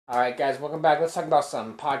All right, guys, welcome back. Let's talk about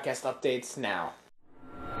some podcast updates now.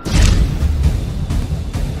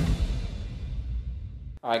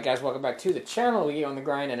 Alright guys, welcome back to the channel. We get on the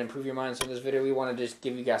grind and improve your mind. So in this video, we want to just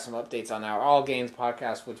give you guys some updates on our All Games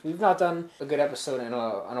podcast, which we've not done a good episode in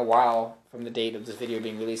a while from the date of this video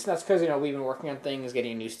being released. And that's because, we've been working on things,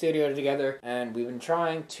 getting a new studio together, and we've been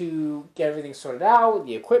trying to get everything sorted out,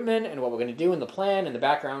 the equipment, and what we're going to do, and the plan, and the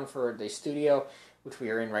background for the studio, which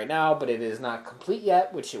we are in right now, but it is not complete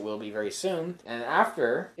yet, which it will be very soon. And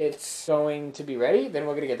after it's going to be ready, then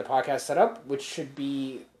we're going to get the podcast set up, which should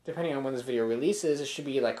be, depending on when this video releases, it should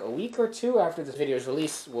be like a week or two after this video is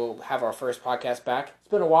released. We'll have our first podcast back.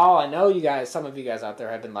 It's been a while. I know you guys, some of you guys out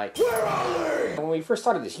there have been like, where are they? When we first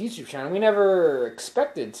started this YouTube channel, we never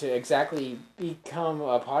expected to exactly become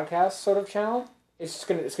a podcast sort of channel. It's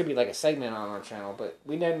gonna be like a segment on our channel, but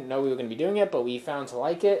we didn't know we were gonna be doing it, but we found to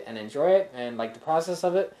like it and enjoy it and like the process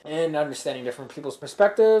of it and understanding different people's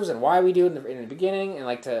perspectives and why we do it in the beginning, and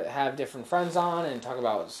like to have different friends on and talk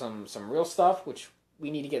about some real stuff, which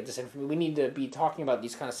we need to get this information. We need to be talking about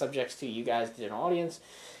these kind of subjects to you guys, the general audience,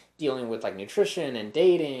 dealing with like nutrition and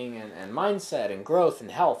dating and mindset and growth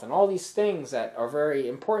and health and all these things that are very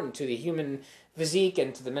important to the human physique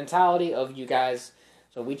and to the mentality of you guys.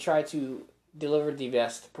 So we try to deliver the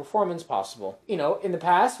best performance possible. In the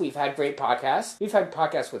past, we've had great podcasts. We've had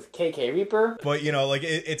podcasts with KK Reaper. But,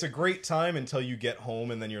 it's a great time until you get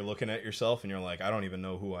home and then you're looking at yourself and you're like, I don't even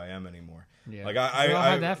know who I am anymore. Yeah. Like, I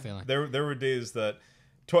had that feeling. There were days that,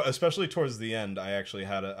 especially towards the end, I actually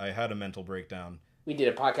had a mental breakdown. We did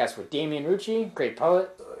a podcast with Damien Rucci, great poet.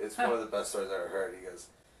 It's one of the best stories I ever heard.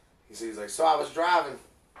 He's like, so I was driving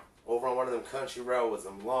over on one of them country roads,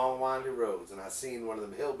 them long, windy roads, and I seen one of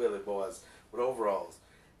them hillbilly boys with overalls,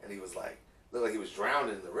 and he was like, looked like he was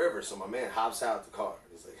drowning in the river. So my man hops out the car.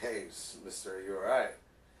 He's like, hey, mister, you alright?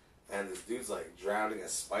 And this dude's like drowning a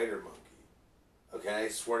spider monkey. Okay,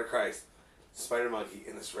 swear to Christ, spider monkey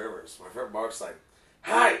in this river. So my friend Mark's like,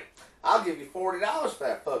 hey, I'll give you $40 for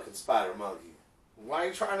that fucking spider monkey. Why are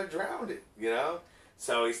you trying to drown it?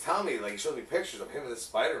 So he's telling me, like, he showed me pictures of him and this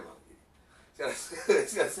spider monkey.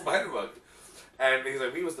 He's got a spider monkey. And he's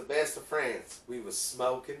like, we was the best of friends. We was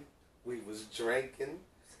smoking. We was drinking,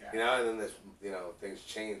 and then there's, things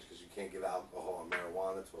change because you can't give alcohol and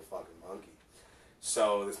marijuana to a fucking monkey.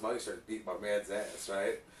 So this monkey started beating my man's ass,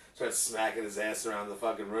 right? Started smacking his ass around the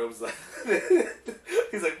fucking rooms.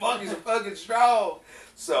 He's like, monkeys are fucking strong.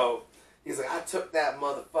 So he's like, I took that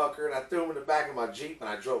motherfucker and I threw him in the back of my Jeep and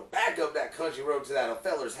I drove back up that country road to that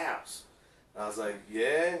feller's house. And I was like,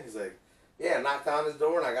 yeah? He's like, yeah, I knocked on his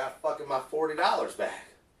door and I got fucking my $40 back.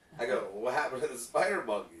 I go, what happened to the spider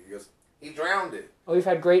monkey? He goes, he drowned it. We've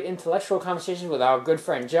had great intellectual conversations with our good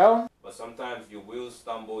friend Joe. But sometimes you will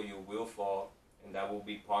stumble, you will fall, and that will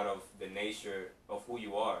be part of the nature of who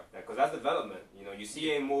you are. Because that's development. You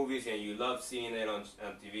see it in movies and you love seeing it on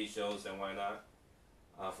TV shows and why not.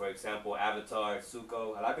 For example, Avatar,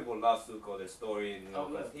 Zuko. A lot of people love Zuko, the story,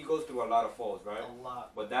 he goes through a lot of falls, right? A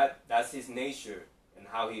lot. But that's his nature and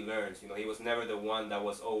how he learns. He was never the one that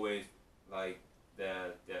was always like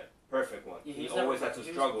the perfect one. Yeah, he always had to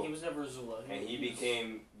struggle. He was never Azula. And he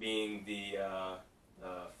became being the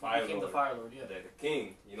Fire Lord. He became the Fire Lord, yeah. The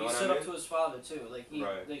king. You know he what stood I mean? up to his father too.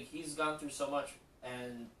 Right. He's gone through so much,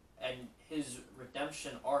 and his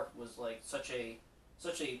redemption arc was like such a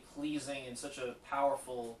pleasing and such a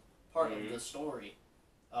powerful part of the story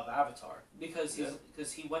of Avatar, because he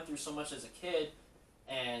went through so much as a kid,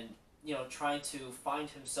 and trying to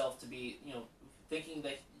find himself to be thinking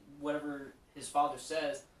that whatever his father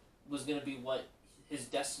says was going to be what his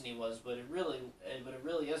destiny was, but it really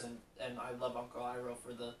isn't. And I love Uncle Iroh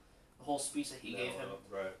for the whole speech that he gave him,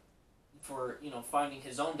 right, for finding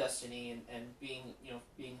his own destiny and being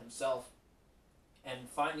being himself, and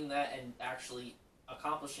finding that and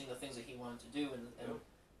accomplishing the things that he wanted to do,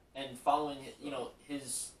 and following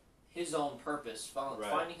his own purpose,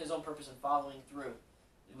 finding his own purpose and following through,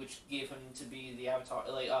 which gave him to be the Avatar,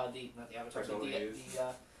 the Avatar's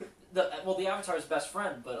best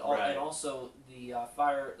friend, but and also the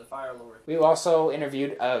Fire Lord. We also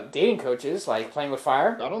interviewed dating coaches, like Playing with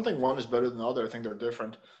Fire. I don't think one is better than the other. I think they're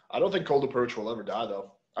different. I don't think Cold Approach will ever die,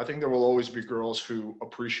 though. I think there will always be girls who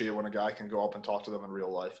appreciate when a guy can go up and talk to them in real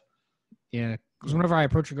life. Yeah, because whenever I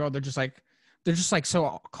approach a girl, they're just like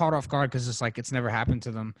so caught off guard because it's like it's never happened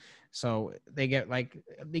to them. So they get like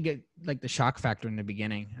the shock factor in the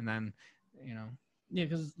beginning, and then Yeah,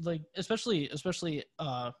 because like especially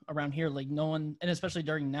around here, like no one, and especially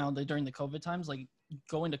during the COVID times, like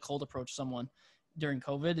going to cold approach someone during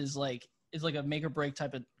COVID is like is like a make or break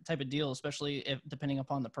type of deal, especially if depending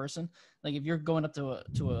upon the person. Like if you're going up to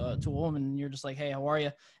a woman and you're just like, hey, how are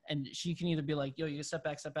you? And she can either be like, yo, you step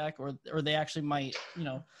back, or they actually might,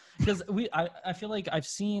 because I feel like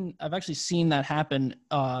I've actually seen that happen.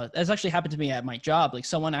 That's actually happened to me at my job. Like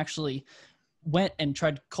someone actually went and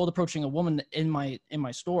tried cold approaching a woman in my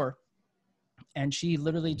store, and she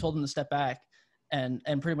literally told him to step back. And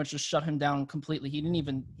pretty much just shut him down completely. He didn't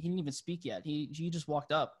even speak yet. He just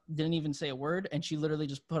walked up, didn't even say a word, and she literally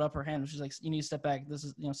just put up her hand. She's like, "You need to step back. This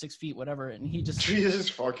is 6 feet, whatever." And he just Jesus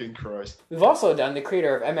fucking Christ. We've also done the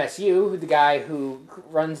creator of MSU, the guy who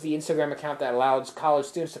runs the Instagram account that allows college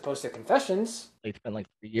students to post their confessions. They spend like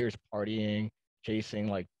 3 years partying, chasing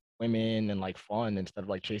like women and like fun instead of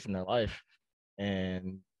like chasing their life,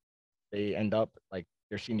 and they end up like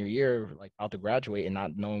their senior year, like about to graduate and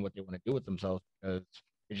not knowing what they want to do with themselves because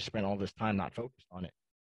they just spent all this time not focused on it.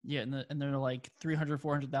 Yeah, and they're like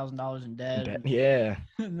 $300,000-$400,000 in debt. Yeah.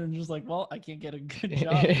 And then just like, well, I can't get a good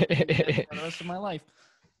job for the rest of my life,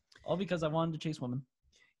 all because I wanted to chase women.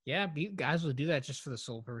 Yeah, guys will do that just for the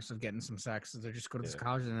sole purpose of getting some sex. They're just go to this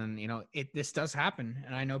college, and then this does happen.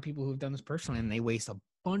 And I know people who've done this personally, and they waste a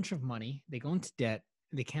bunch of money. They go into debt.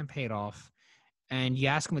 They can't pay it off. And you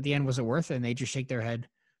ask them at the end, was it worth it? And they just shake their head.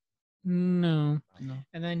 No.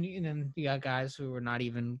 And then you got guys who are not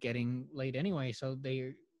even getting laid anyway. So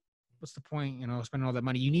what's the point, spending all that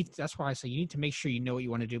money? That's why I say you need to make sure you know what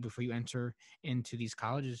you want to do before you enter into these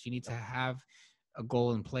colleges. You need to have a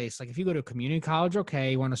goal in place. Like if you go to a community college,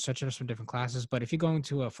 okay, you want to stretch out some different classes. But if you're going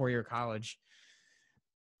to a 4-year college,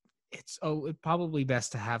 it's probably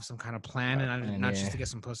best to have some kind of plan and not just to get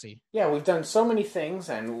some pussy. Yeah, we've done so many things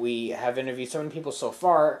and we have interviewed so many people so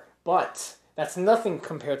far, but that's nothing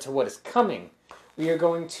compared to what is coming. We are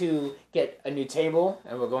going to get a new table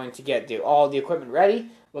and we're going to get all the equipment ready.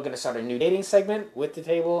 We're going to start a new dating segment with the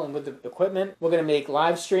table and with the equipment. We're going to make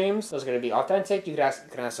live streams. Those are going to be authentic. You can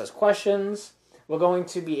ask us questions. We're going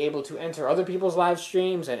to be able to enter other people's live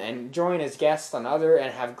streams and join as guests on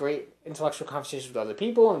and have great intellectual conversations with other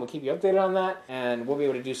people, and we'll keep you updated on that. And we'll be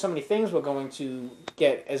able to do so many things. We're going to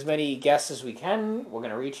get as many guests as we can. We're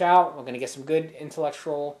going to reach out. We're going to get some good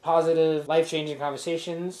intellectual, positive, life-changing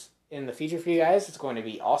conversations in the future for you guys. It's going to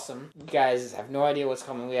be awesome. You guys have no idea what's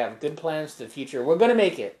coming. We have good plans for the future. We're going to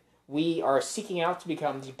make it. We are seeking out to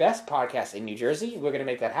become the best podcast in New Jersey. We're going to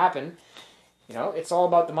make that happen. It's all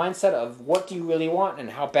about the mindset of what do you really want and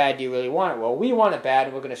how bad do you really want it. Well, we want it bad,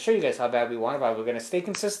 and we're going to show you guys how bad we want it, but we're going to stay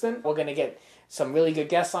consistent. We're going to get some really good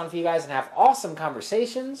guests on for you guys and have awesome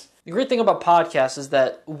conversations. The great thing about podcasts is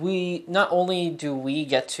that we not only do we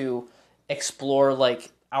get to explore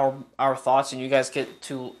like our thoughts, and you guys get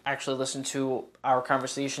to actually listen to our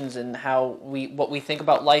conversations and what we think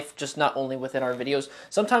about life, just not only within our videos.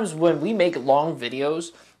 Sometimes when we make long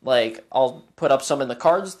videos, like I'll put up some in the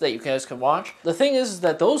cards that you guys can watch. The thing is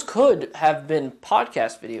that those could have been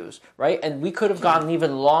podcast videos, right? And we could have gotten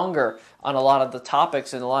even longer on a lot of the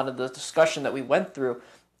topics and a lot of the discussion that we went through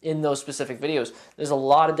in those specific videos. There's a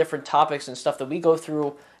lot of different topics and stuff that we go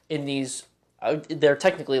through in these. They're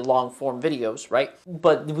technically long form videos, right?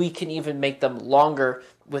 But we can even make them longer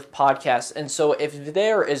with podcasts. And so if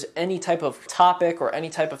there is any type of topic or any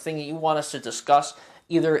type of thing that you want us to discuss,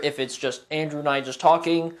 either if it's just Andrew and I just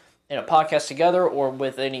talking in a podcast together or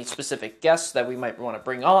with any specific guests that we might want to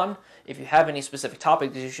bring on, if you have any specific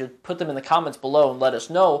topics, you should put them in the comments below and let us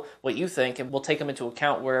know what you think, and we'll take them into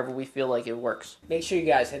account wherever we feel like it works. Make sure you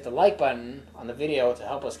guys hit the like button on the video to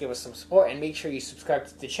help us give us some support, and make sure you subscribe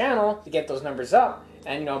to the channel to get those numbers up.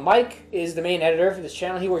 And Mike is the main editor for this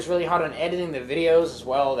channel. He works really hard on editing the videos as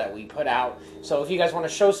well that we put out. So if you guys want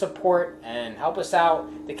to show support and help us out,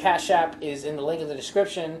 the Cash App is in the link in the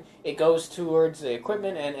description. It goes towards the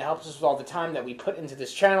equipment and it helps us with all the time that we put into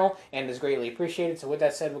this channel and is greatly appreciated. So with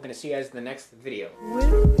that said, we're going to see you guys in the next video.